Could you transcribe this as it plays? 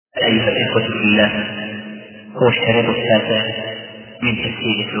أيها الإخوة في الله، هو الشريط التاسع من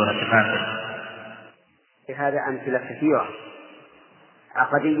تفسير سورة غافر. هذا أمثلة كثيرة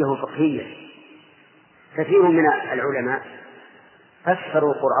عقدية وفقهية. كثير من العلماء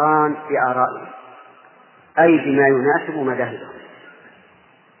فسروا القرآن بآرائهم، أي بما يناسب مذاهبهم،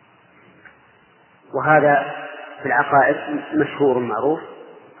 وهذا في العقائد مشهور معروف،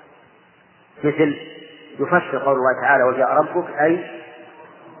 مثل يفسر قول الله تعالى وجاء ربك أي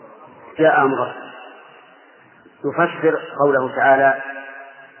جاء أمره. يفسر قوله تعالى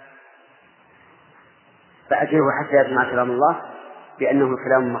فأجره حتى يسمع كلام الله بأنه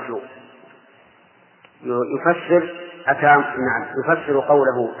كلام مخلوق. يفسر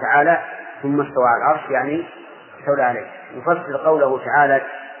قوله تعالى ثم استوى على العرش يعني استولى عليه. يفسر قوله تعالى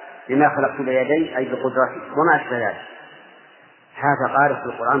لما خلقت بيدي أي بقدرتي وما أشبه ذلك. هذا قال في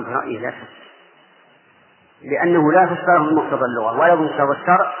القرآن برأيه لا شك، لأنه لا تفسره بمقتضى اللغة ولا بمقتضى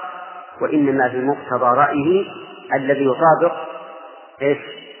الشرع، وإنما بمقتضى رأيه الذي يطابق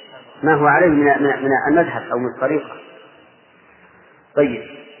ما هو عليه من المذهب أو من الطريقة. طيب،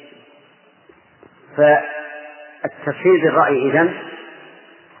 فالتفسير بالرأي إذن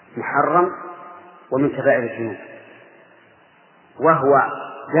محرم ومن كبائر الذنوب، وهو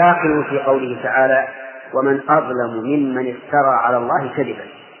داخل في قوله تعالى ومن أظلم ممن افترى على الله كذبا،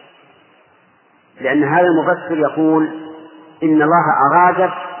 لأن هذا المفسر يقول إن الله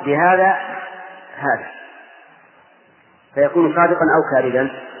أراد بهذا هذا، فيكون صادقا أو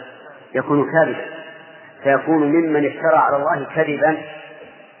كاذبا؟ يكون كاذبا، فيكون ممن افترى على الله كذبا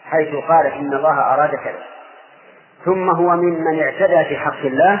حيث قال إن الله أراد كذا، ثم هو ممن اعتدى في حق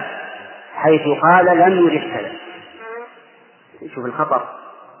الله حيث قال لم يرد كذا. شوف الخطر،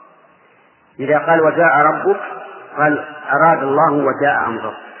 إذا قال وجاء ربك قال أراد الله وجاء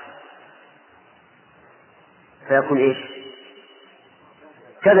أمره، فيكون إيش؟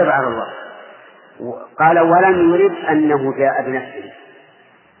 كذب على الله. قال ولم يرد أنه جاء بنفسه،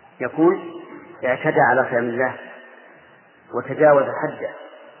 يكون اعتدى على كلام الله وتجاوز حده.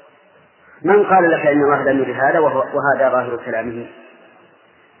 من قال لك إن الله لم يرد هذا وهذا ظاهر كلامه؟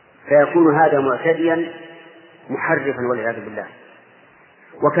 فيكون هذا معتديا محرفا والعياذ بالله.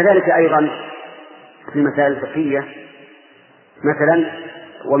 وكذلك أيضا في المسائل الفقهية، مثلا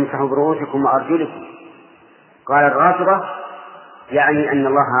وامسحوا برؤوسكم وأرجلكم، قال الرافضة يعني أن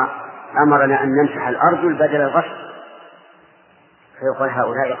الله أمرنا أن نمسح الأرجل بدل الغسل، فيقول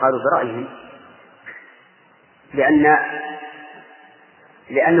هؤلاء قالوا برأيهم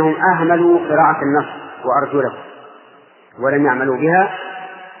لأنهم أهملوا قراءة النص وأرجلهم ولم يعملوا بها،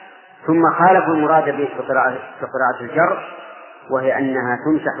 ثم خالفوا المراد بقراءة الجر، وهي أنها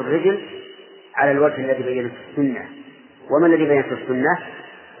تمسح الرجل على الوجه الذي بينت السنة. وما الذي بينت السنة؟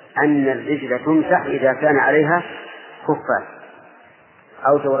 أن الرجل تمسح إذا كان عليها خفان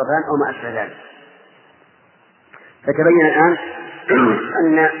أو جوربان أو ما أشبه ذلك. فتبين الآن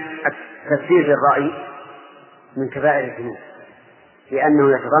أن التفسير بالرأي من كبائر الذنوب،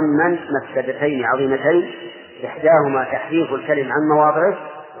 لأنه يتضمن مفسدتين عظيمتين، إحداهما تحريف الكلم عن مواضعه،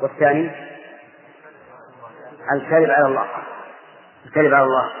 والثاني الكذب على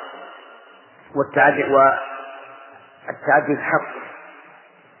الله والتعدي الحق،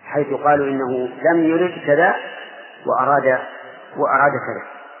 حيث قالوا إنه لم يرد كذا وأراد كذا.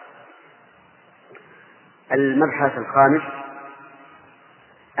 المبحث الخامس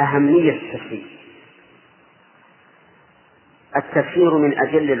أهمية التفسير. التفسير من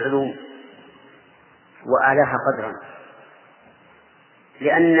أجل العلوم وأعلاها قدرا،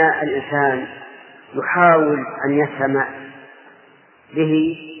 لأن الإنسان يحاول أن يفهم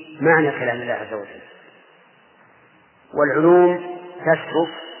به معنى كلام الله عز وجل، والعلوم تشرف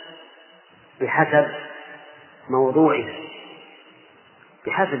بحسب موضوعه،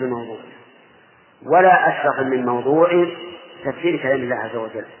 ولا أشرف من موضوع تفسير كلام الله عز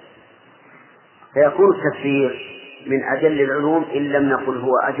وجل. فيكون التفسير من أجل العلوم إن لم نقل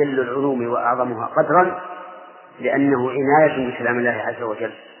هو أجل العلوم وأعظمها قدرا، لأنه عناية بكلام الله عز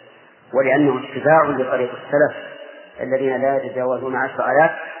وجل، ولأنه اتباع لطريق السلف الذين لا يتجاوزون 10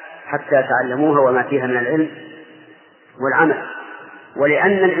 آيات حتى تعلموها وما فيها من العلم والعمل.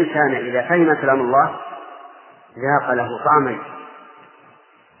 ولأن الإنسان إذا فهم كلام الله ذاق له طعما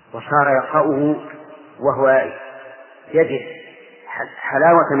وصار يقرأه وهو يجد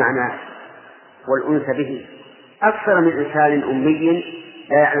حلاوة معناه والأنس به أكثر من إنسان أمي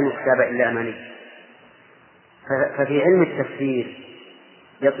لا يعلم الكتاب إلا أماني. ففي علم التفسير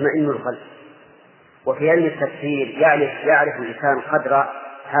يطمئن القلب، وفي علم التفسير يعرف الإنسان قدر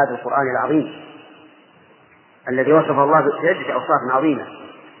هذا القرآن العظيم الذي وصف الله بعدة أوصاف عظيمة: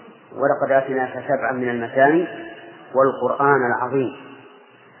 ولقد آتيناك 7 من المثاني والقرآن العظيم.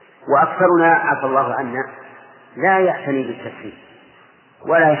 وأكثرنا عفى الله عنا لا يعتني بالتفسير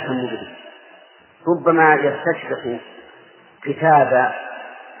ولا يهتم به، ربما يستشرق كتاب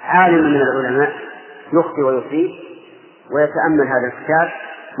عالم من العلماء يخطئ ويصيب ويتأمل هذا الكتاب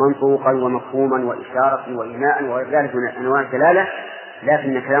منطوقا ومفهوما وإشارة وإيماء وغير ذلك من أنواع الدلالة،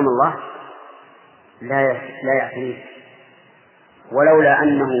 لكن كلام الله لا يعتنيه، ولولا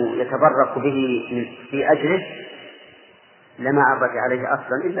أنه يتبرك به في أجله لما عرج عليه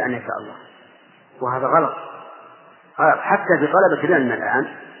أصلا إلا أن يشاء الله. وهذا غلط حتى في طلبة العلم الآن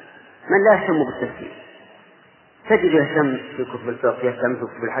من لا يهتم بالتفسير تجد يهتم في كتب الفقه، يهتم في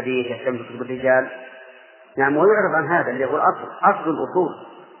كتب الحديث، يهتم في كتب الرجال، نعم، ويعرض عن هذا اللي هو أصل الأصول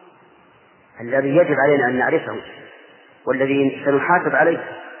الذي يجب علينا أن نعرفه والذي سنحاسب عليه.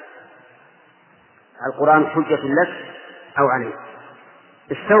 القرآن حجة لك أو عليك.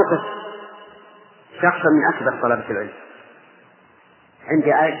 استوقف شخصا من أكبر طلبة العلم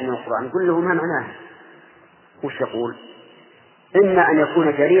عندي آية من القرآن قل له ما معناها، وش يقول؟ إما أن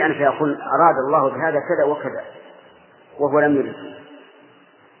يكون جريئا فيقول أراد الله بهذا كذا وكذا وهو لم يرد،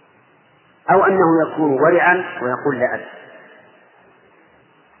 أو أنه يكون ورعا ويقول لا أدري.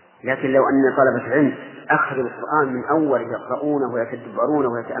 لكن لو أن طلبة العلم أخذوا القرآن من أول يقرؤونه ويتدبرونه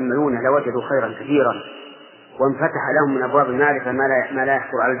ويتأملونه لوجدوا خيرا كثيرا وانفتح لهم من أبواب المعرفة ما لا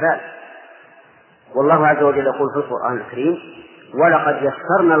يخطر على البال. والله عز وجل يقول في القرآن الكريم ولقد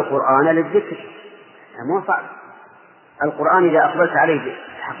يسرنا القرآن للذكر. مو صعب القرآن إذا أقبلت عليه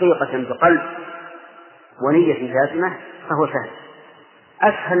حقيقة بقلب ونية جازمة فهو سهل،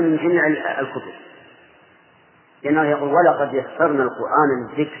 أسهل من جميع الكتب، لأنه يقول ولقد يسرنا القرآن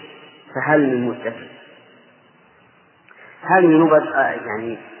للذكر فهل من مدكر. هذه نبذ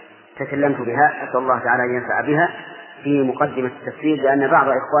يعني تكلمت بها، أسأل الله تعالى أن ينفع بها في مقدمة التفسير، لأن بعض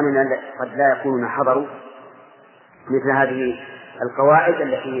إخواننا قد لا يكونون حضروا مثل هذه القواعد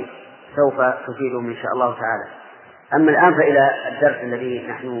التي سوف تفيدهم إن شاء الله تعالى. أما الآن فإلى الدرس الذي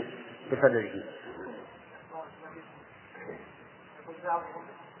نحن بصدده.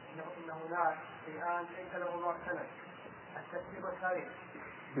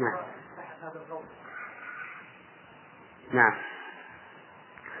 نعم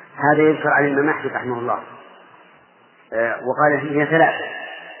هذا يذكر عن الإمام أحمد رحمه الله وقال هي ثلاثة: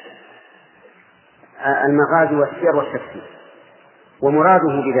 المغازي والسير والتفسير.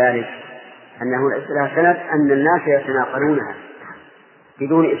 ومراده بذلك أنه لها سند أن الناس يتناقلونها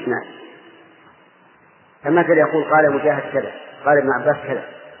بدون إسناد، فمثل يقول قال مجاهد كذا قال ابن عباس كذا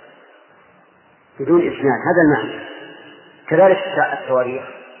بدون إسناد، هذا المعنى. كذلك التواريخ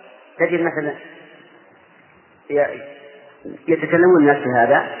تجد مثلا يتكلمون الناس في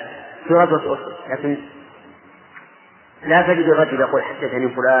هذا في غزوة أحد، لكن لا تجد الرجل يقول حدثني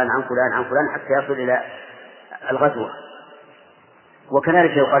فلان عن فلان عن فلان حتى يصل إلى الغزوة.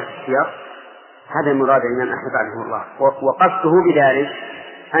 وكذلك يقال في السياق، هذا المراد الإمام أحمد رحمه الله، وقصده بذلك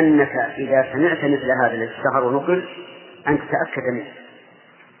أنك إذا سمعت مثل هذا الذي اشتهر ونقل أن تتأكد منه.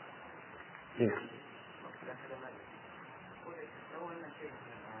 هنا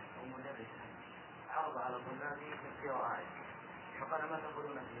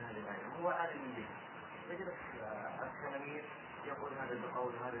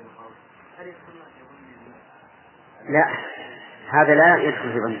لا، هذا لا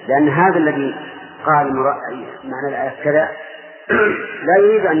يدخل في ظن، لأن هذا الذي قال معنى الآية كذا لا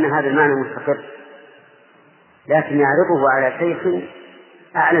يريد أن هذا المعنى مستقر، لكن يعرضه على شيخ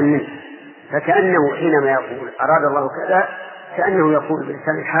أعلم منه، فكأنه حينما يقول أراد الله كذا كأنه يقول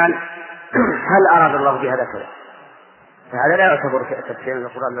بلسان الحال هل أراد الله بهذا كذا. فهذا لا يعتبر تفسير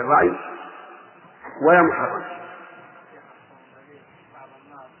القرآن بالرأي ولا محرم.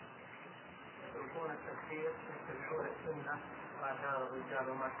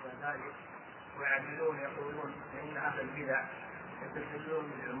 ويعدلون يقولون إن أهل البدع يستدلون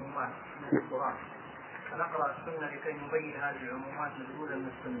بالعمومات من القرآن، فنقرأ السنة لكي نبين هذه العمومات مدلولة من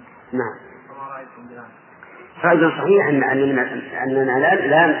السنة. نعم. فما رأيكم بهذا؟ فأيضا صحيح أننا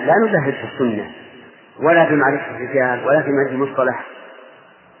لا نزهد في السنة ولا في معرفة الرجال ولا في معرفة المصطلح،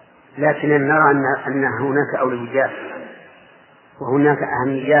 لكن نرى أن هناك أولويات وهناك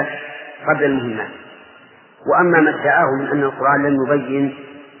أهميات قبل المهمات. وأما ما ادعاه من أن القرآن لم يبين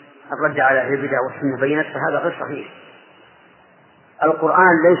الرد على أهل البدع والسنة بينت فهذا غير صحيح.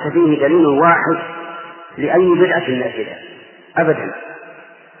 القرآن ليس فيه دليل واحد لأي بدعة نافذة أبدا،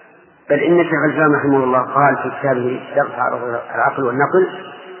 بل إن شيخ الإسلام رحمه الله قال في كتابه درس العقل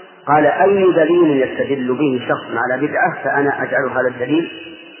والنقل قال أي دليل يستدل به شخص على بدعة فأنا أجعل هذا الدليل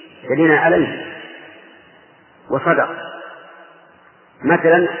دليلا عليه. وصدق.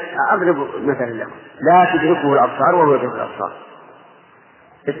 مثلا أضرب مثلا لكم: لا تدركه الأبصار وهو يدرك الأبصار،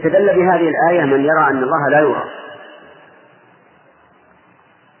 استدل بهذه الآية من يرى أن الله لا يرى.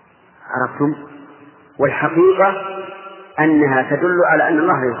 عرفتم؟ والحقيقة أنها تدل على أن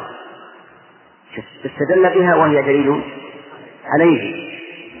الله لا يرى. استدل بها وهي دليل عليه،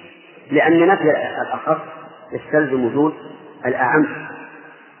 لأن نفي الأخص يستلزم وجود الأعم.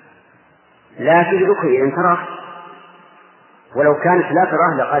 لا تدركه إذا تراه، ولو كانت لا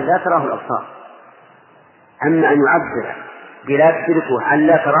تراه لقال لا تراه الأبصار. أما أن يعبر بلا تدركه عن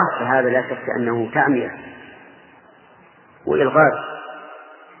لا تراه فهذا لا شك أنه تعمية وإلغاز،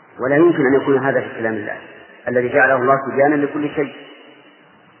 ولا يمكن أن يكون هذا في كلام الله الذي جعله الله تبيانا لكل شيء.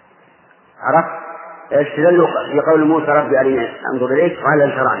 عرفت؟ استدلوا بقول موسى ربي أرني أنظر إليك قال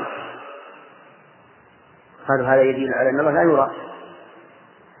لن تراني، قالوا هذا يدل على أن الله لا يرى.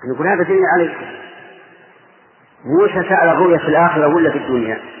 نقول هذا دليل عليك. موسى سأل الرؤيا في الآخرة ولا في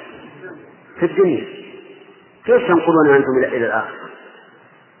الدنيا؟ في الدنيا. كيف تنقلون أنتم إلى الآخرة؟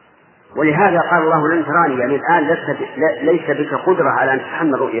 ولهذا قال الله لن تراني، يعني الآن ليس بك قدرة على أن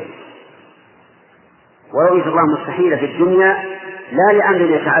تتحمل رؤية. ورؤية الله مستحيلة في الدنيا، لا لأمر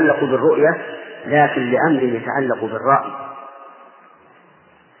يتعلق بالرؤية لكن لأمر يتعلق بالرأي.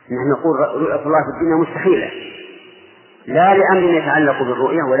 نحن نقول رؤية الله في الدنيا مستحيلة لا لأمر يتعلق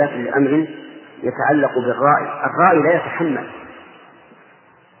بالرؤية ولكن لأمر يتعلق بالرأي. الرأي لا يتحمل.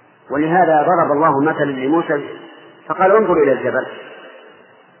 ولهذا ضرب الله مثلا لموسى فقال انظر إلى الجبل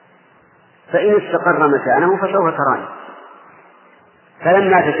فإن استقر مكانه فسوف تراني.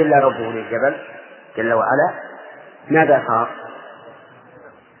 فلما تجلى ربه للجبل جل وعلا ماذا صار؟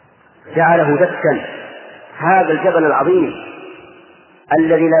 جعله دكا. هذا الجبل العظيم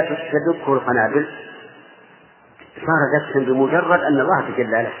الذي لا تدكه القنابل صار دكا بمجرد أن الله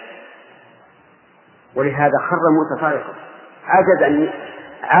تجلى له. ولهذا خر موسى صاعقا،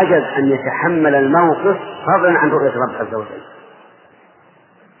 عجز أن يتحمل الموقف فضلا عن رؤية رب عز وجل.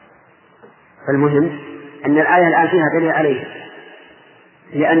 فالمهم أن الآية الآن فيها دليل عليه،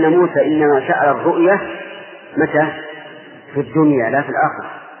 لأن موسى إنما سأل الرؤية متى؟ في الدنيا لا في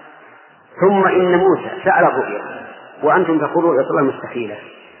الآخرة. ثم إن موسى سأل الرؤية وأنتم تقولون رؤية الله مستحيلة،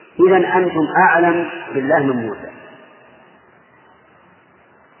 إذن أنتم أعلم بالله من موسى.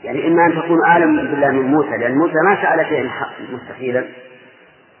 يعني إما أن تكونوا أعلم بالله من موسى، لأن موسى ما سأل شيئا مستحيلا،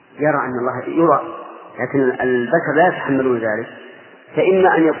 يرى أن الله يرى، لكن البشر لا يتحملون ذلك.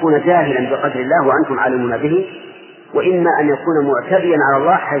 فإما أن يكون جاهلا بقدر الله وأنتم عالمون به، وإما أن يكون معتديا على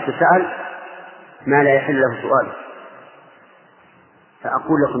الله حيث سأل ما لا يحل له سؤاله.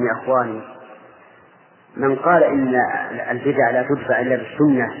 فأقول لكم يا أخواني، من قال إن البدع لا تدفع إلا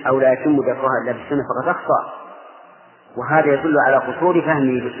بالسنة أو لا يتم دفعها إلا بالسنة فقد أخطأ، وهذا يدل على قصور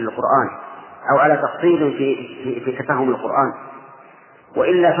فهمه للقرآن أو على تقصير في تفهم القرآن.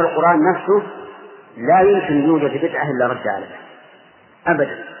 وإلا في القرآن نفسه لا يمكن يوجد بدعة إلا رد عليها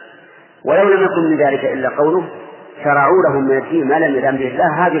أبدا. ولو لم يكن من ذلك إلا قوله شرعوا لهم من الدين ما لم يأذن به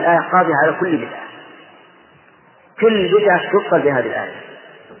الله. هذه الآية قاضية على كل بدعة، كل بدعة تقبل بهذه الآية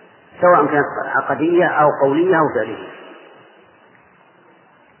سواء كانت عقدية أو قولية أو فعلية.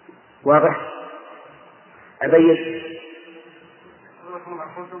 واضح؟ أبين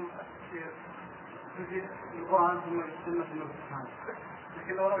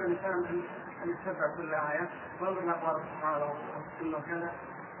لكن لو رأى الإنسان أن يتبع كل آية وينظر ما قال سبحانه والسنة وكذا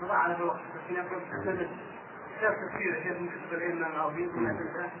فضاع له وقت. لكن يقول كتاب تفسير كيف نكتب العلم العربي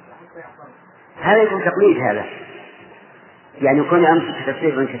هذا يكون تقليد. هذا يعني يكون أمسك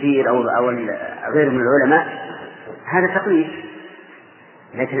تفسير من كثير أو غير من العلماء، هذا تقليد.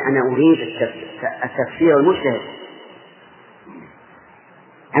 لكن أنا أريد التفسير المجتهد.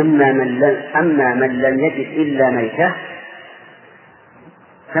 أما من لم يجد إلا ميتة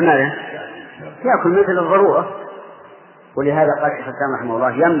فماذا؟ يأكل مثل الضرورة. ولهذا قال الشيخ الإسلام رحمه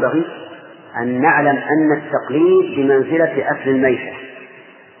الله ينبغي أن نعلم أن التقليد بمنزلة أكل الميتة.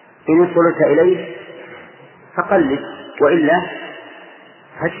 إن اضطررت إليه فقلد، وإلا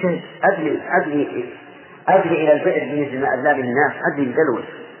فاجتهد. أدري إلى البئر بمثل ما أدلى به الناس، أدري بدلوه.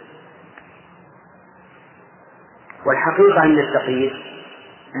 والحقيقة أن التقليد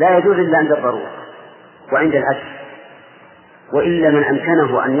لا يجوز إلا عند الضرورة وعند الأكل، وإلا من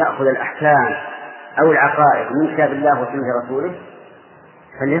أمكنه أن يأخذ الأحكام أو العقائد من كتاب الله وسنة رسوله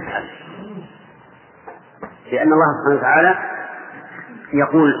فليفعل. لأن الله سبحانه وتعالى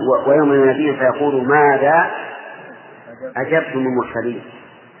يقول ويوم يناديهم فيقول ماذا أجبتم المرسلين.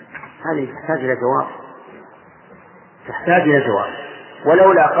 هذه تحتاج إلى جواب.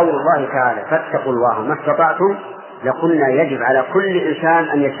 ولولا قول الله تعالى فاتقوا الله ما استطعتم لقلنا يجب على كل إنسان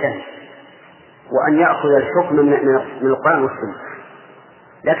أن يجتهد وأن يأخذ الحكم من القرآن والسنة.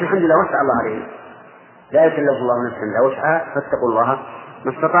 لكن الحمد لله وسع الله عليه، لا يكلف الله نفسا إلا وسعها، فاتقوا الله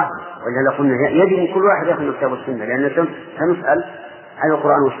ما استطعنا، ولا لو قلنا يجب كل واحد يأخذ الكتاب والسنة، لأن سنسأل عن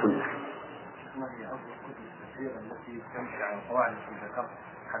القرآن والسنة.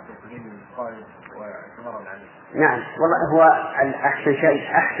 نعم والله هو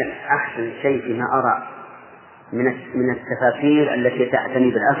أحسن شيء فيما أرى من التفاسير التي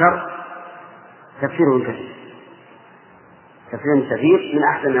تعتني بالأثر تفسير كثير من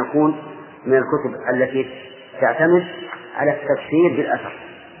أحسن يكون من الكتب التي تعتمد على التفسير بالأثر.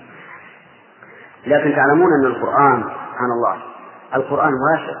 لكن تعلمون أن القرآن سبحان الله القرآن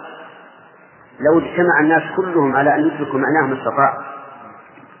واسع، لو اجتمع الناس كلهم على أن يدركوا معناه ما استطاعوا.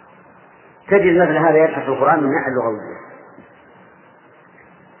 تجد مثل هذا يبحث القرآن من الناحية اللغوية،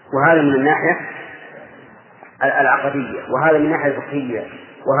 وهذا من الناحية العقدية، وهذا من الناحية الفقهية،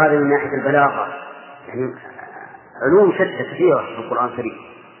 وهذا من ناحية البلاغة، يعني علوم شتى كثيرة في القرآن الكريم.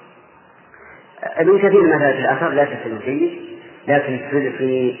 علوم كثير من هذه الآثار لا تفهم جيد، لكن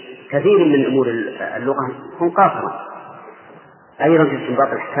في كثير من أمور اللغة هم قاصرة. أيضا في استنباط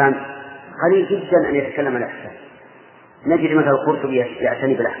الأحكام قليل جدا أن يتكلم عن الأحكام. نجد مثل القرطبي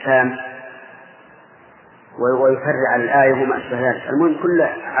يعتني بالأحكام ويفرع عن الآية وما أشبه ذلك. المهم كل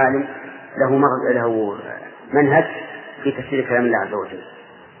عالم له منهج في تفسير كلام الله عز وجل.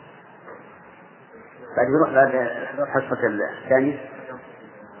 بعد نروح بعد الحصة الثانية.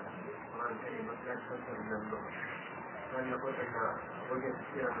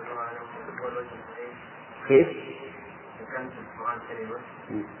 كيف؟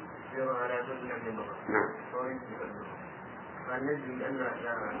 نعم.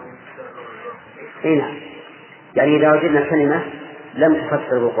 نعم. يعني إذا وجدنا كلمة لم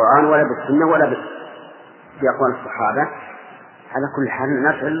تفسر بالقرآن ولا بالسنة ولا بأقوال الصحابة، على كل حال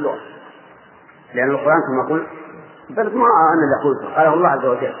نفع اللغة، لأن القرآن كما قلت بل ما أنا اللي قلت قاله الله عز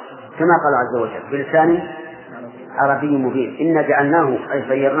وجل كما قال عز وجل بلسان عربي مبين إنا جعلناه أي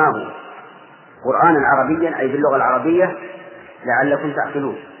صيرناه قرآنا عربيا أي باللغة العربية لعلكم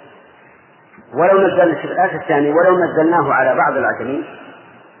تعقلون. ولو نزلنا في الآية الثانية ولو نزلناه على بعض العجمين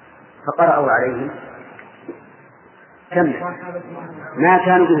فقرأوا عليهم كم ما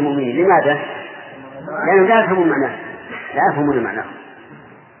كانوا به مؤمنين. لماذا؟ لأنهم لا يفهمون معناه.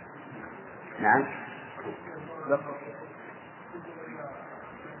 نعم.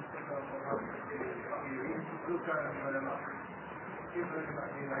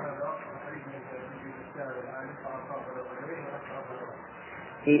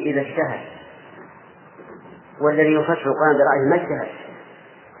 إذا اجتهد، والذي يفسر القرآن برأيه ما اجتهد.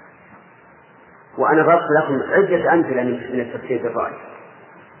 وأنا ضربت لكم عدة أمثلة من التفسير بالرأي.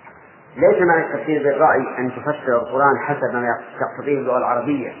 ليس معنى التفسير بالرأي أن تفسر القرآن حسب ما تقتضيه اللغة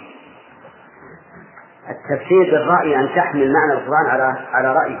العربية. التفسير بالرأي أن تحمل معنى القرآن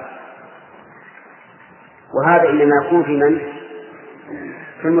على رأي، وهذا إنما يكون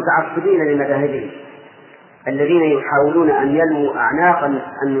في المتعصبين لمذاهبهم الذين يحاولون أن يلووا أعناق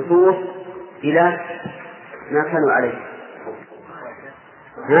النصوص إلى ما كانوا عليه.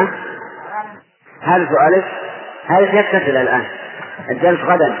 هذا سؤالك هذا يتصل الآن. الدرس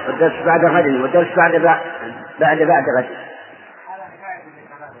غدا والدرس بعد غد والدرس بعد غد.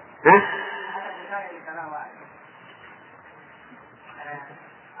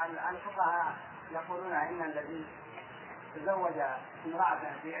 الفقهاء يقولون إن الذي تزوج امرأة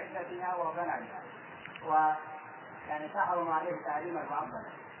في عدتها وبناتها ويعني تحرم عليه تعليم المعبد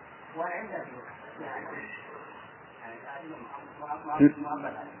والعدة يعني تعليم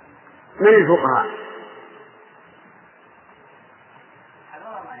المعبد. من الفقهاء؟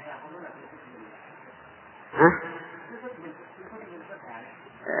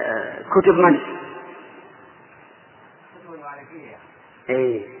 كتب من؟ كتب المالكية.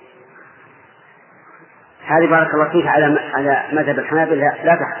 هذه بارك الله فيك على مذهب الحنابلة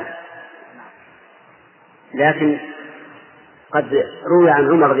لا تحكم، لكن قد روي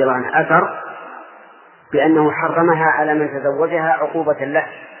عن عمر رضي الله عنه أثر بأنه حرمها على من تزوجها عقوبة له،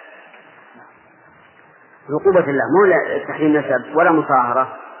 مو تحريم نسب ولا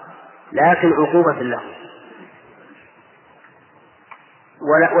مصاهرة، لكن عقوبة له.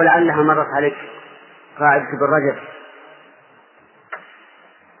 ولعلها مرت عليك قاعدة بالرجل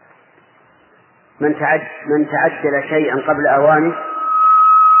من تعجل شيئا قبل أوانه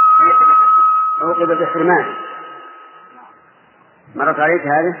عوقب بحرمانه. مرت عليك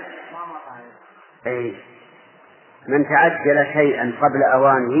هذه؟ من تعجل شيئا قبل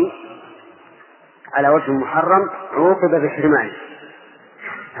أوانه على وجه محرم عوقب بحرمانه.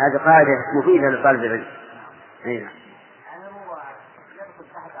 هذه قاعدة مفيدة لطالب العلم.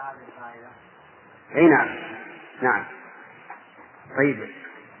 نعم. طيب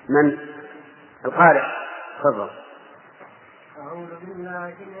من القارئ؟ تفضل. أعوذ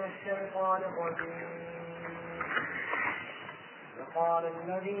بالله من الشيطان الرجيم. وقال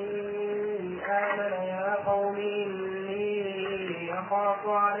الذي آمن يا قوم إني أخاف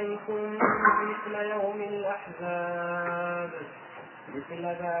عليكم مثل يوم الأحزاب مثل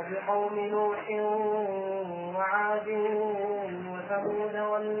داب قوم نوح وعاد وثمود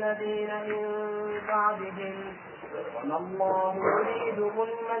والذين من بعدهم وما الله يريد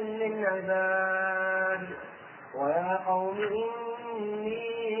ظلما للعباد. ويا قوم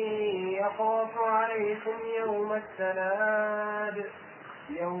إني أخاف عليكم يوم التناد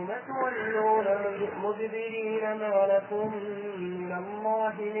يوم تولون مدبرين ما لكم من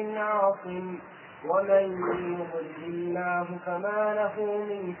الله من عاصم ومن يضلل الله فما له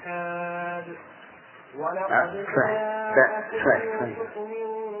من هاد. ولقد جاءكم يوسف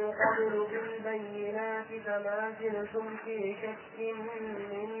من قبل بالبينات فما زلتم في شك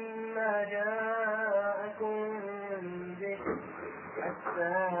مما جاءكم به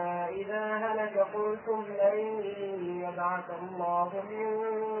حتى إذا هلك قلتم لن يبعث الله من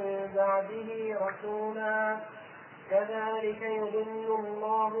بعده رسولا كذلك يضل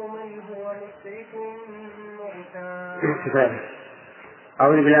الله من هو مسرف مرتاب.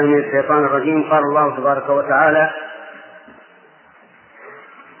 أعوذ بالله من الشيطان الرجيم. قال الله تبارك وتعالى: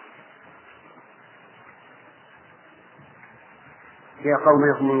 يا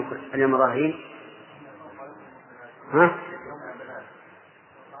قوم لكم اليوم ظاهرين.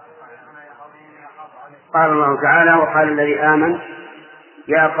 قال الله تعالى: وقال الذي آمن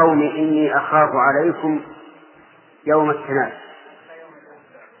يا قوم إني أخاف عليكم يوم التناد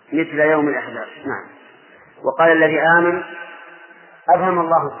مثل يوم الأحزاب. نعم. وقال الذي آمن، أفهم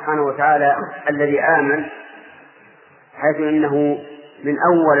الله سبحانه وتعالى الذي آمن حيث إنه من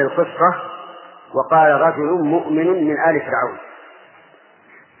أول القصة وقال رجل مؤمن من آل فرعون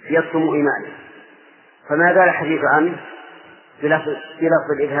يكتم إيمانه، فما زال الحديث عنه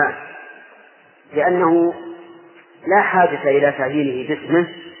بلفظ الإبهام، لأنه لا حاجة إلى تعيينه باسمه،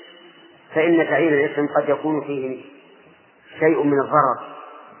 فإن تعيين الاسم قد يكون فيه شيء من الضرر،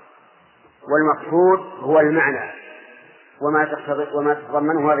 والمقصود هو المعنى وما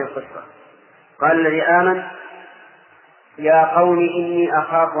تتضمنه هذه القصة. قال الذي آمن يا قوم إني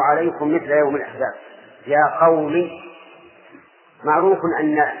أخاف عليكم مثل يوم الأحزاب. يا قوم، معروف أن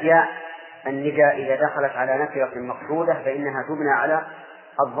ياء النداء إذا دخلت على نكرة مقصودة فإنها تبنى على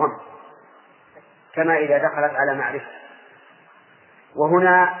الضم، كما إذا دخلت على معرفة،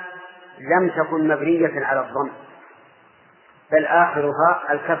 وهنا لم تكن مبنية على الضم بل آخرها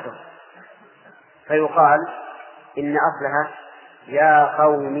الكسر، فيقال إن أصلها يا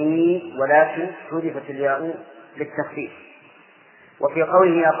قومي، ولكن حذفت الياء للتخفيف. وفي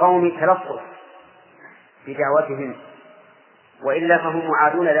قوله يا قوم تلطف في دعوتهم، وإلا فهم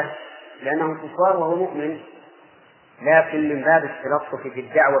معادون له لأنهم كفار وهو مؤمن، لكن من باب التلطف في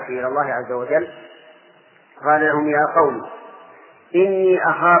الدعوة إلى الله عز وجل قال لهم يا قوم إني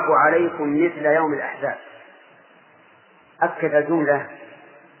أخاف عليكم مثل يوم الأحزاب. أكد الجملة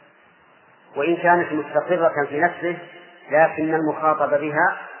وإن كانت مستقرة في نفسه، لكن المخاطب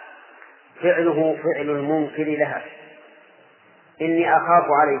بها فعله فعل المنكر لها. إني أخاف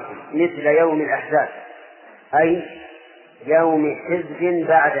عليكم مثل يوم الأحزاب، أي يوم حزب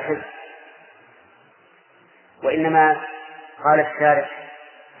بعد حزب، وإنما قال الشارح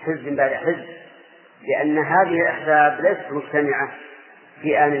حزب بعد حزب لأن هذه الأحزاب ليست مجتمعة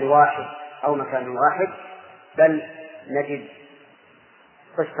في آن واحد أو مكان واحد، بل نجد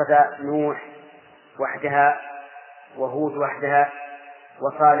قصة نوح وحدها، وهود وحدها،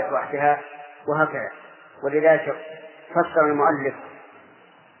 وصالح وحدها، وهكذا. ولذلك فسر المؤلف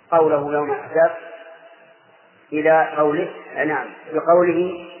قوله يوم الأحزاب إلى قوله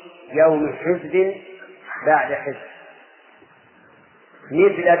بقوله يوم حزب بعد حزب،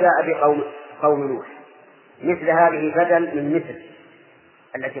 مثل داء قوم نوح. مثل هذه بدل من مثل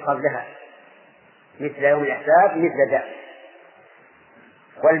التي قبلها، مثل يوم الأحزاب مثل داء.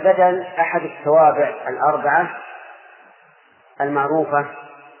 والبدل أحد التوابع الأربعة المعروفة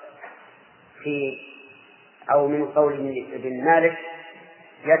أو من قول ابن مالك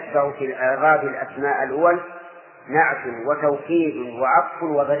يتبع في الإعراب الأسماء الأول نعت وتوكيد وعطف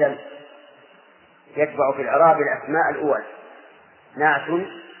وبدل. يتبع في الإعراب الأسماء الأول نعت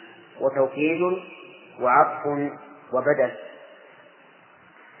وتوكيد وعطف وبدل.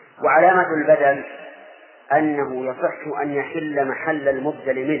 وعلامة البدل أنه يصح أن يحل محل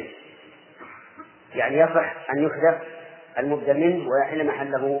المبدل منه، يعني يصح أن يحذف المبدل منه ويحل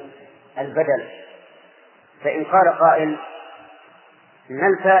محله البدل. فإن قال قائل ما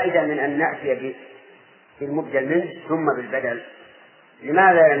الفائدة من أن نأتي بالمبدل منه ثم بالبدل؟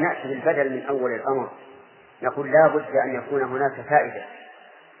 لماذا لا نأتي بالبدل من أول الأمر نقول لا بد أن يكون هناك فائدة،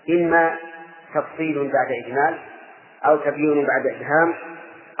 إما تفصيل بعد إجمال أو تبيين بعد إبهام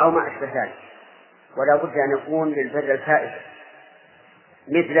أو ما أشبه ذلك، ولا بد أن يكون للبر الفائدة،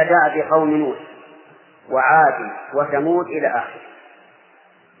 مثل دأب قوم نوح وعاد وثمود إلى آخره.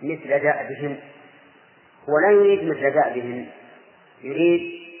 مثل دأبهم، هو لا يريد مثل دأبهم،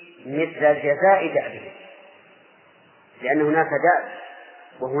 يريد مثل جزاء دأبهم، لأن هناك دأب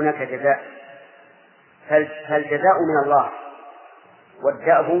وهناك جزاء، فالجزاء من الله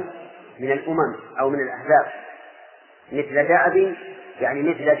والدأب من الأمم أو من الأحزاب. مثل دأب يعني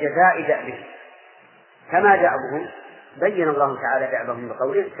مثل جزاء دأبهم، كما دأبهم بين الله تعالى دأبهم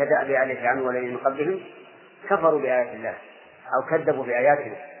بقوله كدأب آل فرعون والذين من قبلهم كفروا بآيات الله أو كذبوا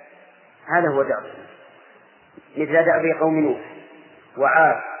بآياته، هذا هو دأبهم. مثل دأب قوم نوح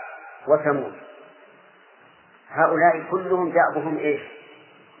وعاد وثمود، هؤلاء كلهم دأبهم إيش؟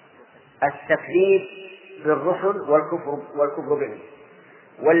 التكذيب بالرسل والكفر بهم.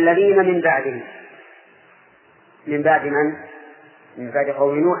 والذين من بعدهم، من بعد من؟ من بعد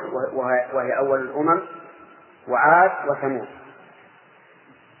قوم نوح وهي أول الأمم، وعاد وثمود.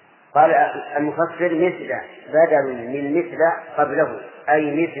 قال المفسر مثل بدل من مثل قبله،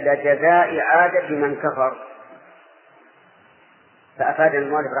 أي مثل جزاء عاد من كفر. فأفاد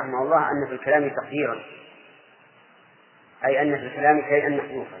المؤلف رحمه الله أن في الكلام تقديرا، أي أن في الكلام شيئا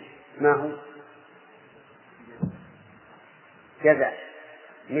محذوفا، ما هو؟ جزاء،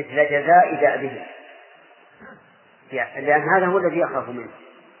 مثل جزاء دأبهم، لأن هذا هو الذي يخاف منه،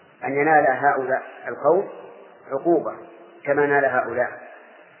 أن ينال هؤلاء القوم عقوبة كما نال هؤلاء.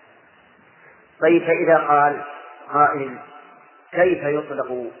 طيب، فإذا قال قائل كيف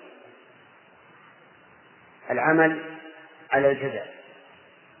يطلق العمل على الجزاء؟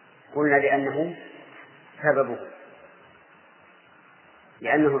 قلنا لأنه سببه،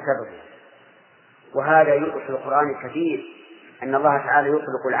 وهذا يؤتي القرآن كثير أن الله تعالى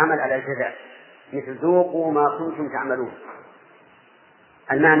يطلق العمل على الجزاء، مثل ذوقوا ما كنتم تعملون.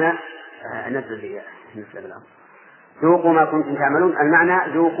 المعنى ذوقوا ما كنتم تعملون،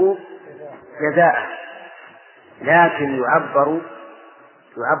 المعنى ذوقوا جزاء، لكن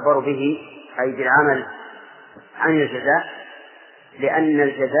يعبر به أي بالعمل عن الجزاء، لأن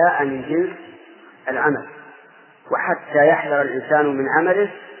الجزاء من جنس العمل، وحتى يحذر الإنسان من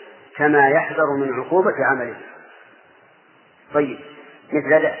عمله كما يحذر من عقوبة عمله. طيب،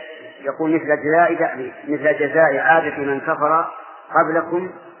 يقول مثل جزاء عادة من كفر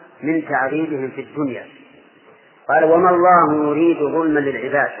قبلكم من تعذيبهم في الدنيا. قال وما الله يريد ظلما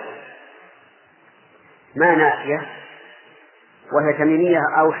للعباد، ما نافية، وهي تميمية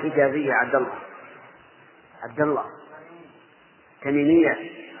أو حجازية؟ عبد الله تميمية.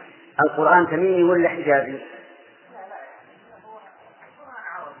 القرآن تميمي ولا حجازي؟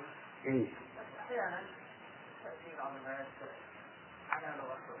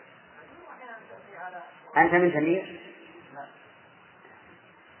 أنت من تميم؟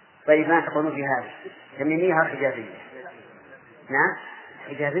 طيب، ما تقولون في هذا؟ تميمية أو حجازية؟ نعم،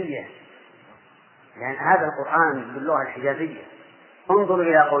 حجازية، لأن هذا القرآن باللغة الحجازية. انظروا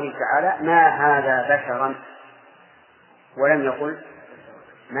إلى قوله تعالى ما هذا بشرا، ولم يقل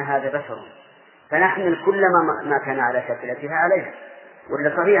ما هذا بشر، فنحمل كل ما كان على شكلتها عليها.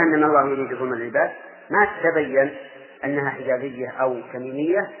 ولا صحيح أن الله يريد ظلم العباد، ما تبين أنها حجازية أو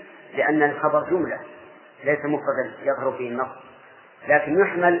تميمية، لأن الخبر جملة ليس مفردا يظهر فيه النص، لكن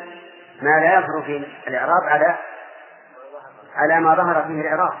يحمل ما لا يظهر فيه الإعراب على ما ظهر فيه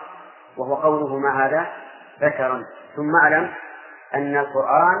الإعراب، وهو قوله ما هذا بشرا. ثم اعلم أن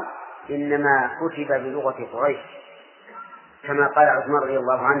القرآن إنما كتب بلغة قريش، كما قال عثمان رضي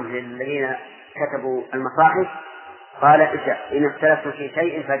الله عنه للذين كتبوا المصاحف، قال إن اختلفتم في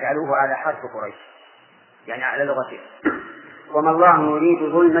شيء فاجعلوه على حرف قريش، يعني على لغته. وما الله يريد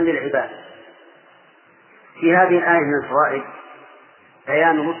ظلما للعباد. في هذه الآية من الفوائد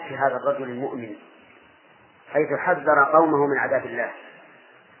بيان نصح هذا الرجل المؤمن، حيث حذر قومه من عذاب الله،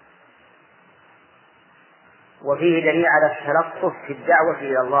 وفيه دليل على التلطف في الدعوة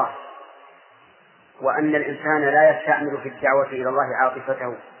إلى الله، وأن الإنسان لا يستعمل في الدعوة إلى الله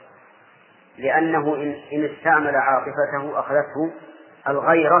عاطفته، لأنه إن استعمل عاطفته أخذته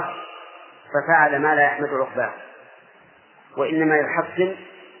الغيرة ففعل ما لا يحمد عقباه، وإنما يحكم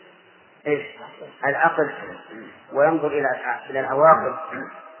العقل وينظر إلى العواقب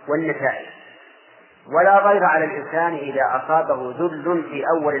والنتائج. ولا غير على الإنسان إذا أصابه ذل في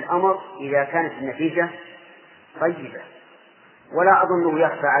أول الأمر إذا كانت النتيجة طيبة. ولا أظنه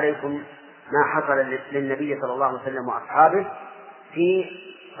يخفى عليكم ما حصل للنبي صلى الله عليه وسلم وأصحابه في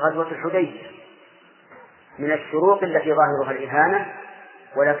غزوة الحديبية من الشروط التي ظاهرها الإهانة،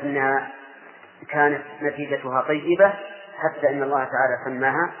 ولكنها كانت نتيجتها طيبة، حتى إن الله تعالى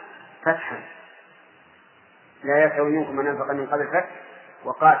سماها فتحا. لا يستوي منكم من أنفق من قبل الفتح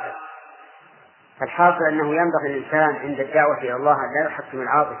وقاتل. فالحاصل أنه ينبغي الإنسان عند الدعوة إلى الله أن لا يحكم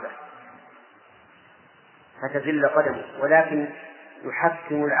العاطفة فتزل قدمه، ولكن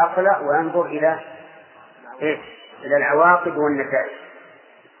يحكم العقل وينظر إلى العواقب والنتائج.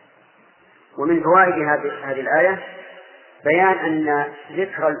 ومن فوائد هذه الآية بيان أن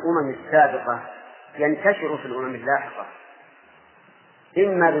ذكر الأمم السابقة ينتشر في الأمم اللاحقة،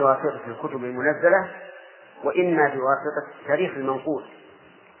 إما بواسطة الكتب المنزلة وإما بواسطة التاريخ المنقول.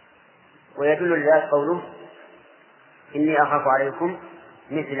 ويدل لذلك قوله إني أخاف عليكم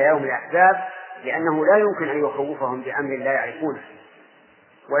مثل يوم الأحزاب، لأنه لا يمكن أن يخوفهم بأمر لا يعرفونه،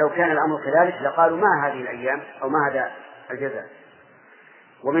 ولو كان الأمر كذلك لقالوا ما هذه الأيام أو ما هذا الجزاء.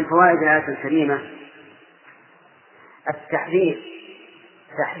 ومن فوائد الآية الكريمة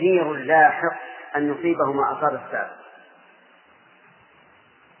تحذير اللاحق أن يصيبه ما أصاب السابق،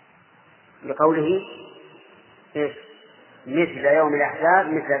 لقوله مثل يوم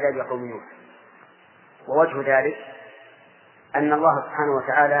الأحزاب مثل ذلك قوم نوح. ووجه ذلك أن الله سبحانه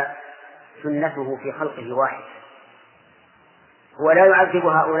وتعالى سنته في خلقه واحد، هو لا يعذب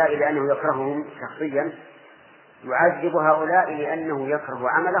هؤلاء لأنه يكرههم شخصيا، يعذب هؤلاء لأنه يكره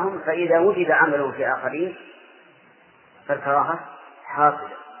عملهم، فإذا وجد عملهم في آخرين فالكراهة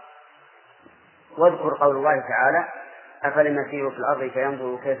حاصلة. واذكر قول الله تعالى أفلم يسيروا في الأرض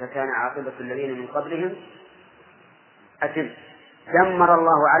فينظروا كيف كان عاقبة الذين من قبلهم دمر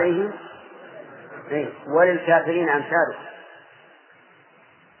الله عليهم وللكافرين أمثاله.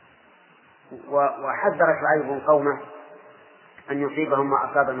 وحذر شعيب قومه أن يصيبهم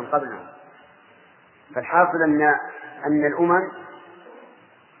ما أصاب من قبلهم. فالحاصل أن الأمم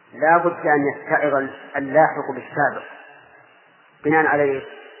لا بد أن يستعر اللاحق بالسابق بناء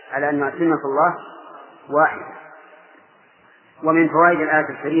على أن سنة الله واحدة. ومن فوائد الآية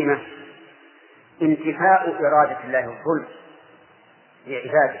الكريمة انتفاء إرادة الله الظلم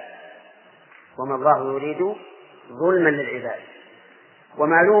لعباده، وما الله يريد ظلما للعباد.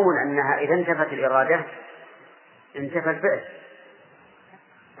 ومعلوم أنها إذا انتفت الإرادة انتفى الفعل،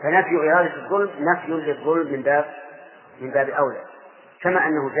 فنفي إرادة الظلم نفي للظلم من باب أولى، كما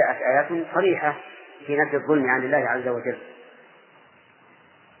أنه جاءت آيات صريحة في نفي الظلم عن الله عز وجل.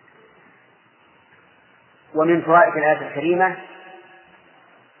 ومن فوائد الآية الكريمة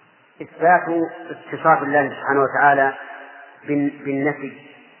إثبات اتصاف الله سبحانه وتعالى بالنفي،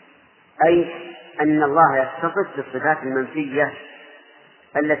 أي أن الله يتصف بالصفات المنفية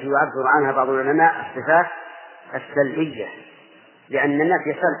التي يعبر عنها بعض العلماء الصفات السلبية، لأن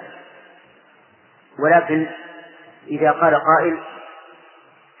النفي سلب. ولكن إذا قال قائل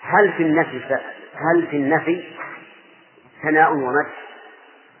هل في النفي ثناء ومدح،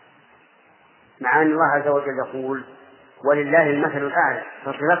 مع أن الله عز وجل يقول ولله المثل الأعلى،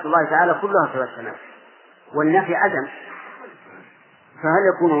 فصفات الله تعالى كلها صفات ثناء، والنفي عدم،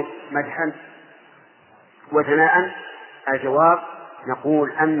 فهل يكون مدحا وثناء؟ الجواب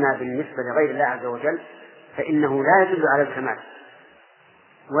نقول أما بالنسبة لغير الله عز وجل فإنه لا يدل على الكمال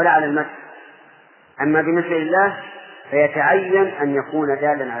ولا على المدح، أما بالنسبة لله فيتعين أن يكون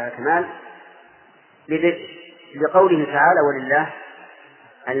دالا على الكمال لقوله تعالى ولله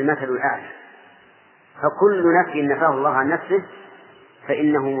المثل الأعلى. فكل نفي نفاه الله عن نفسه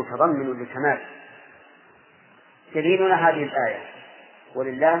فإنه متضمن للكمال. دليلنا هذه الآية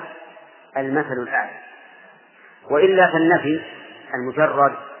ولله المثل الأعلى. وإلا فالنفي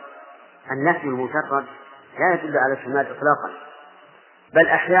المجرد لا يدل على الكمال إطلاقا، بل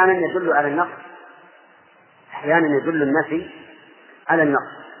أحيانا يدل على النقص، أحيانا يدل النفي على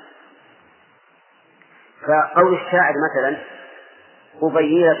النقص. فقول الشاعر مثلا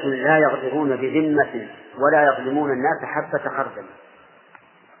قبيلة لا يغدرون بذمة ولا يظلمون الناس حبة خردل،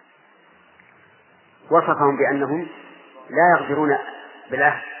 وصفهم بأنهم لا يغدرون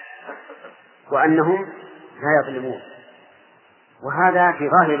بالعهد وأنهم لا يظلمون، وهذا في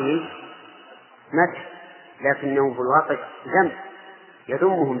ظاهره مدح، لكنه في الواقع ذم،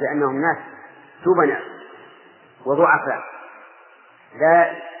 يذمهم بأنهم ناس جبناء وضعفاء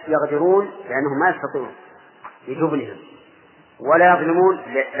لا يغدرون لأنهم ما يستطيعون لجبنهم، ولا يظلمون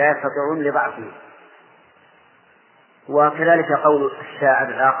لا يستطيعون لضعفهم. وكذلك قول الشاعر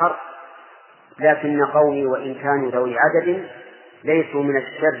الآخر لكن قومي وإن كانوا ذوي عدد ليسوا من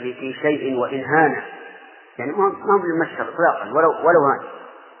الشر في شيء وإن هانا، يعني ما هم بالمشر إطلاقا ولو هان،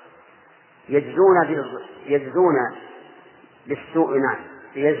 يجزون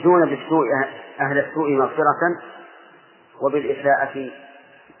بالسوء أهل السوء مغفرة وبالإساءة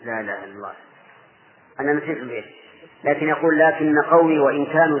لا إله إلا الله. أنا نسيت البيت لكن يقول لكن قومي وإن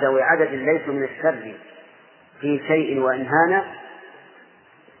كانوا ذوي عدد ليسوا من الشر في شيء وإن هان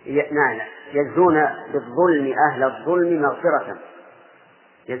يجزون بالظلم أهل الظلم مغفرة،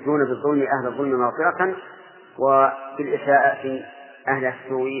 يجزون بالظلم أهل الظلم مغفرة وبالإساءة أهل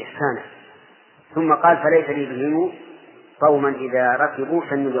السوء إحسانا. ثم قال فليس لي بهم قوما إذا ركبوا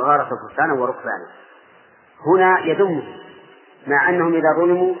شنوا بغارة فرسانا وركبانا. هنا يذمهم مع أنهم إذا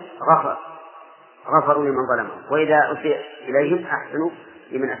ظلموا غفروا لمن ظلمهم، وإذا أسيء إليهم أحسنوا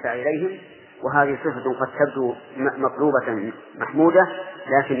لمن أساء إليهم، وهذه صفة قد تبدو مطلوبة محمودة،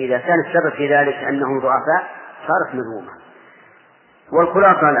 لكن إذا كان السبب في ذلك أنهم ضعفاء صارت مذمومة.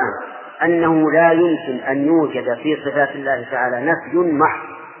 والخلاصة الآن أنه لا يمكن أن يوجد في صفات الله تعالى نفي محض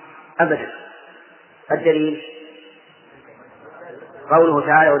أبدا. الدليل قوله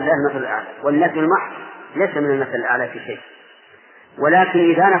تعالى ولله المثل الأعلى، والنفي المحض ليس من المثل الأعلى في شيء، ولكن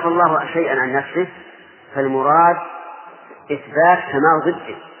إذا نفى الله شيئا عن نفسه فالمراد إثبات كمال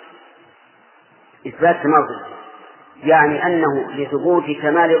ضده، إثبات كمال ضده، يعني أنه لثبوت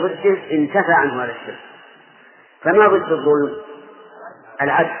كمال ضده انتفى عنه هذا الشيء. فما ضد الظلم؟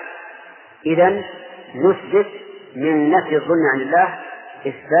 العدل. إذن نثبت من نفي الظلم عن الله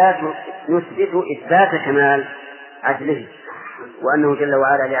نثبت إثبات كمال عدله، وأنه جل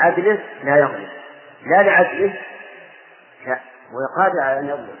وعلا لعدله لا يظلم، لا لعدله لا، وقادر على أن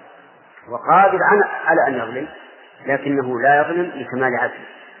يظلم، وقادر على أن يظلم، لكنه لا يظلم لكمال عدله.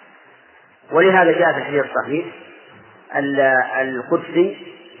 ولهذا جاء في الحديث الصحيح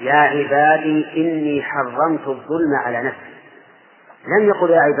القدسي يا عبادي إني حرمت الظلم على نفسي، لم يقل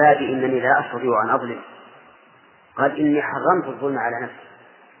يا عبادي إنني لا أستطيع أن أظلم، قال إني حرمت الظلم على نفسي،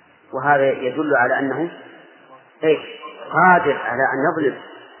 وهذا يدل على أنه قادر على أن يظلم،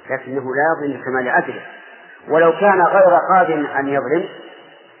 لكنه لا يظلم لكمال عدله. ولو كان غير قادر أن يظلم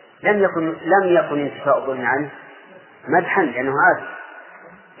لم يكن انتفاء الظلم عنه مدحا لأنه عادل،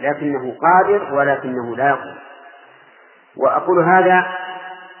 لكنه قادر ولكنه لا يظلم. وأقول هذا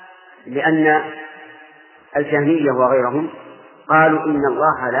لأن الجهمية وغيرهم قالوا إن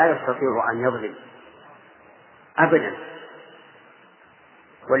الله لا يستطيع أن يظلم أبدا.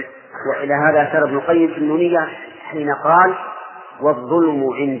 وإلى هذا أشار ابن القيم في النونية حين قال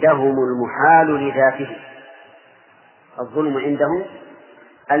والظلم عندهم المحال لذاته. الظلم عندهم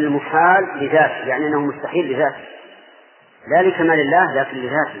المحال لذاته، يعني أنه مستحيل لذاته، لا لكمال الله لكن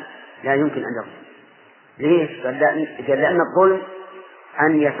لذاته لا يمكن أن يظلم. ليش؟ لأن الظلم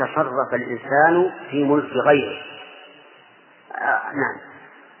أن يتصرف الإنسان في ملك غيره.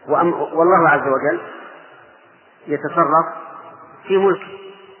 نعم. والله عز وجل يتصرف في ملكه،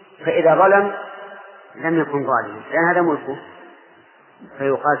 فإذا ظلم لم يكن ظالما لأن هذا ملكه،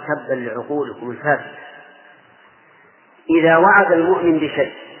 فيقال تبا لعقولكم الفاسدة. إذا وعد المؤمن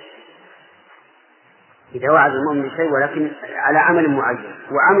بشيء ولكن على عمل معين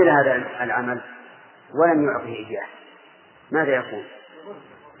وعمل هذا العمل ولم يعطه إياه، ماذا يكون؟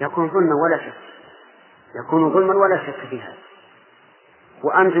 يكون ظلما ولا شك، يكون ظلما ولا شك في هذا.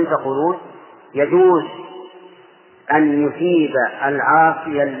 وأنتم تقولون يجوز أن يثيب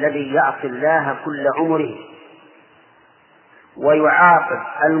العاصي الذي يعصي الله كل عمره ويعاقب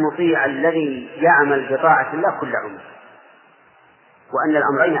المطيع الذي يعمل بطاعة الله كل عمره، وأن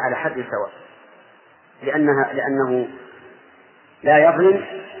الأمرين على حد سواء، لأنه لا يظلم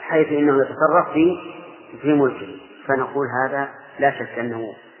حيث إنه يتصرف في ملكه. فنقول هذا لا شك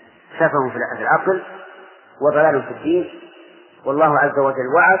أنه سفه في العقل وضلال في الدين. والله عز وجل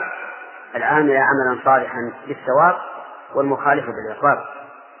وعد العامل عملا صالحا بالثواب والمخالف بالعقاب،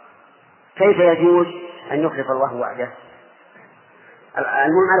 كيف يجوز أن يخلف الله وعده؟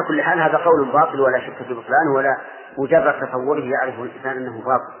 المهم على كل حال هذا قول باطل ولا شك في بطلانه، ولا مجرد تصوره يعرف الإنسان أنه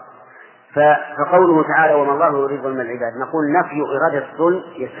باطل. فقوله تعالى وما الله يريد ظلم العباد، نقول نفي إرادة الظلم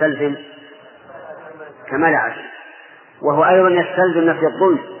يستلزم كمال عدل، وهو أيضا يستلزم نفي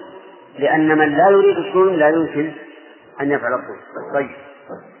الظلم، لأن من لا يريد الظلم لا يمكن أن يفعل الظلم. طيب.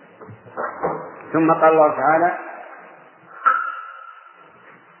 ثم قال الله تعالى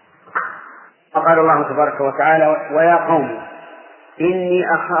وقال الله تبارك وتعالى ويا قوم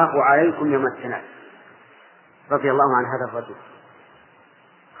إني أخاف عليكم يوم التناد. رضي الله عن هذا الرجل،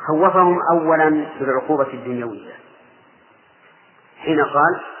 خوفهم أولا بالعقوبة الدنيوية حين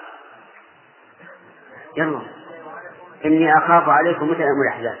قال يلا إني أخاف عليكم مثل أمر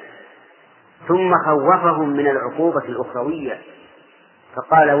الأحزاب، ثم خوفهم من العقوبة الأخروية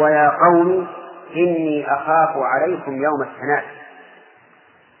فقال ويا قوم إني أخاف عليكم يوم التناد.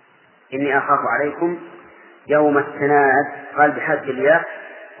 إني أخاف عليكم يوم التناد، قال بحذف الياء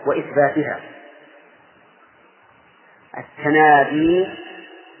وإثباتها. التنادي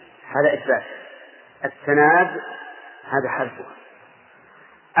هذا إثبات، التناد هذا حذفها.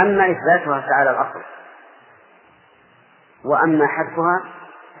 أما إثباتها فعلى الأصل، وأما حذفها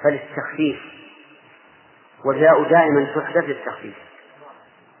فللتخفيف، والياء دائما تحذف للتخفيف.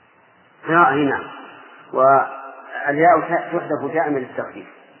 نعم، والياء تحذف دائما للتخفيف.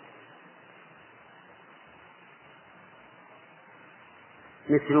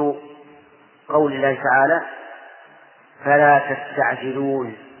 مثل قول الله تعالى فلا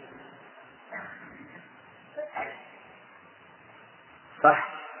تستعجلون، صح؟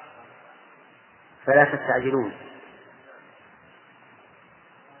 فلا تستعجلون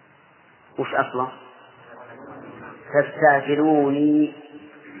وش أصلا؟ تستعجلوني،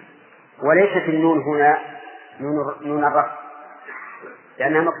 وليست النون هنا نون الرفع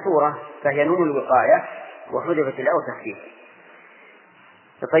لأنها مكسورة، فهي نون الوقاية وحذفت الأو تخفيف.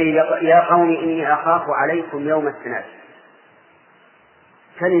 طيب يا قوم إني أخاف عليكم يوم التناد.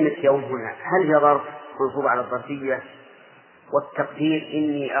 كلمة يوم هنا هل هي ظرف منصوب على الظرفية؟ والتقدير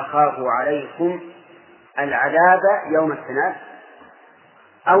إني أخاف عليكم العذاب يوم التناد،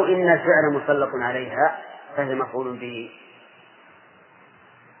 أو إن الفعل مسلط عليها فهي مفعول به؟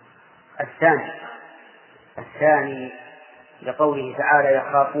 الثاني لقوله تعالى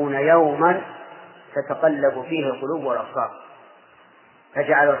يخافون يوما تتقلب فيه القلوب والأبصار،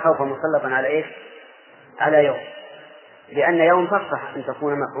 فجعل الخوف مسلطا على إيش؟ على يوم، لأن يوم تصح أن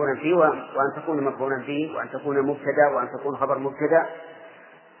تكون مفعولا فيه وأن تكون مفعولا به وأن تكون مبتدأ وأن تكون خبر مبتدأ،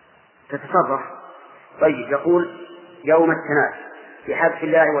 تتصرف. طيب يقول يوم التناد بحذف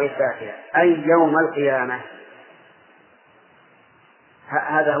الله وإثباتها أي يوم القيامة،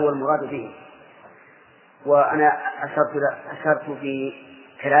 هذا هو المراد به. وأنا أشرت في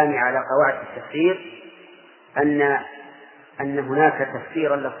كلامي على قواعد التفسير أن هناك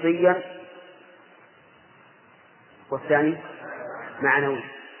تفسيرا لفظيا والثاني معنوي.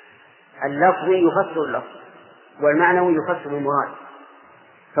 اللفظي يفسر اللفظ والمعنوي يفسر المراد.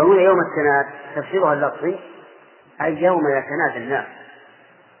 فهنا يوم التناد تفسيرها اللفظي أي يوم يتنادى الناس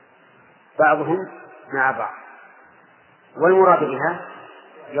بعضهم مع بعض، والمراد بها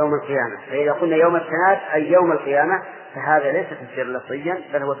يوم القيامة. فإذا قلنا يوم التناد أي يوم القيامة فهذا ليس تفسير لفظيا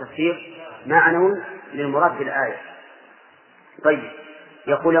بل هو تفسير معنوي للمراد بالآية. طيب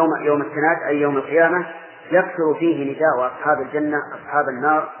يقول يوم التناد أي يوم القيامة يكثر فيه نداء أصحاب الجنة أصحاب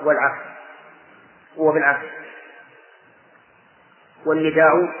النار والعكس، وبالعكس،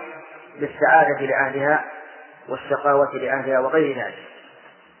 والنداء بالسعادة لأهلها والشقاوة لأهلها وغير ذلك.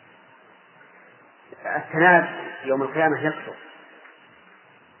 التناد يوم القيامة يكثر،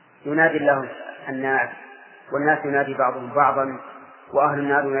 ينادي الله الناس والناس ينادي بعضهم بعضا، وأهل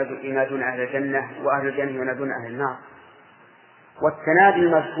النار ينادون أهل الجنة وأهل الجنة ينادون أهل النار. والتنادي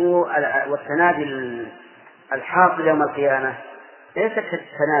المذكور والتنادي الحاصل يوم القيامة ليس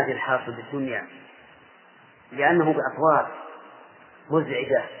كالتنادي الحاصل بالدنيا، لأنه بأصوات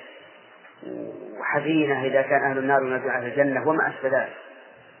مزعجة وحزينة إذا كان أهل النار ينادون أهل الجنة وما أشبه ذلك.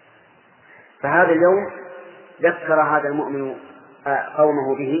 فهذا اليوم ذكر هذا المؤمن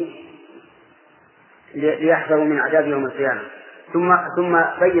قومه به ليحذروا من عذاب يوم القيامة، ثم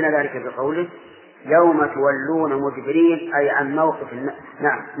بين ذلك بقوله يوم تولون مدبرين أي عن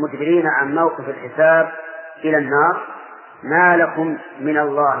مدبرين عن موقف الحساب إلى النار ما لكم من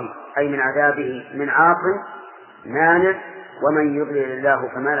الله أي من عذابه من عاصم مانع ومن يضلل الله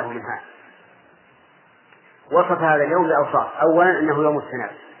فما له من هاد. وصف هذا اليوم بأوصاف. أولا أنه يوم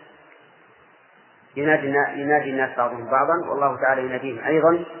التناد، ينادي الناس بعضهم بعضا والله تعالى يناديهم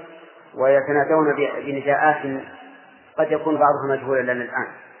أيضا، ويتنادون بنداءات قد يكون بعضها مجهولا لنا الآن.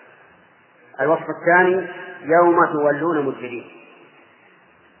 الوصف الثاني يوم تولون مدبرين،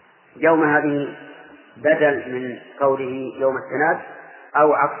 يوم هذه بدل من قوله يوم التناد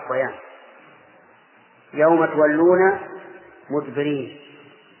أو عطف بيان. يوم تولون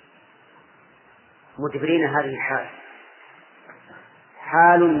مدبرين هذه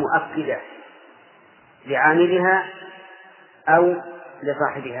حال مؤكدة لعاملها أو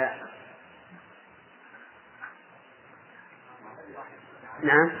لصاحبها.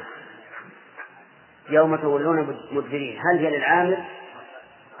 نعم، يوم تولون مدبرين هل هي للعامل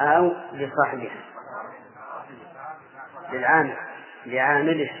أو لصاحبها؟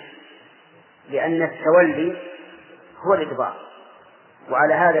 لعامله، لأن التولي هو الإدبار،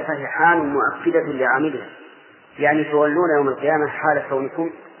 وعلى هذا فهي حال مؤكدة لعاملها، يعني تولون يوم القيامة حال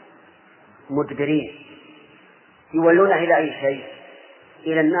كونكم مدبرين. يولون إلى أي شيء؟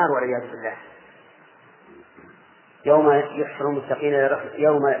 إلى النار والعياذ بالله. يوم نحشر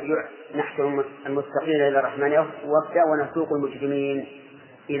المتقين إلى الرحمن وفدا ونسوق المجرمين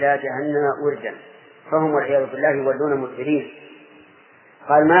إلى جهنم وردا، فهم والعياذ بالله يولون مدبرين.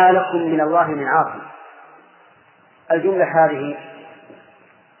 قال ما لكم من الله من عاصم الجملة هذه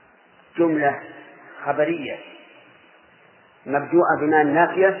جملة خبرية مبدوءة بما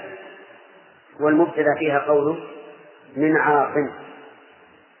النافية، والمبتدأ فيها قوله من عاق،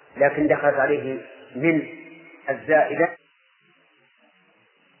 لكن دخلت عليه من الزائدة